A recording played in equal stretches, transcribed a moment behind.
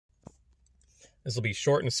This will be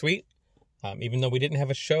short and sweet. Even though we didn't have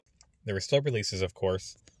a show, there were still releases, of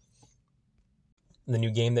course. The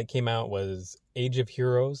new game that came out was Age of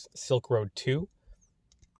Heroes Silk Road 2.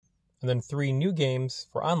 And then 3 new games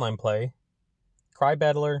for online play: Cry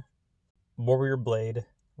Battler, Warrior Blade,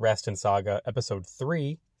 Rastin Saga Episode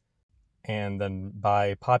 3, and then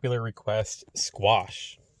by popular request,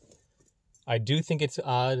 Squash. I do think it's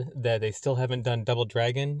odd that they still haven't done Double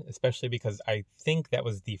Dragon, especially because I think that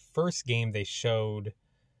was the first game they showed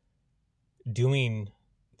doing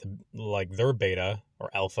their beta or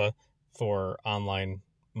alpha for online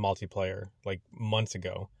multiplayer like months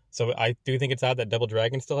ago. So I do think it's odd that Double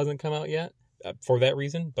Dragon still hasn't come out yet for that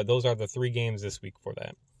reason, but those are the 3 games this week for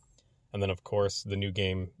that. And then, of course, the new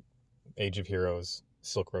game, Age of Heroes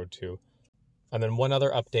Silk Road 2. And then one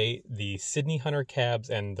other update, the Sydney Hunter cabs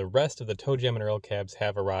and the rest of the ToeJam and Earl cabs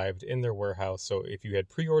have arrived in their warehouse. So if you had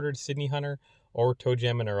pre-ordered Sydney Hunter or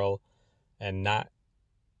ToeJam and Earl and not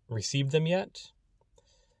received them yet,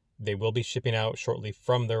 they will be shipping out shortly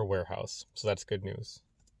from their warehouse. So that's good news.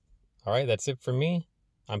 All right, that's it for me.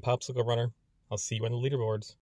 I'm Popsicle Runner. I'll see you on the leaderboards.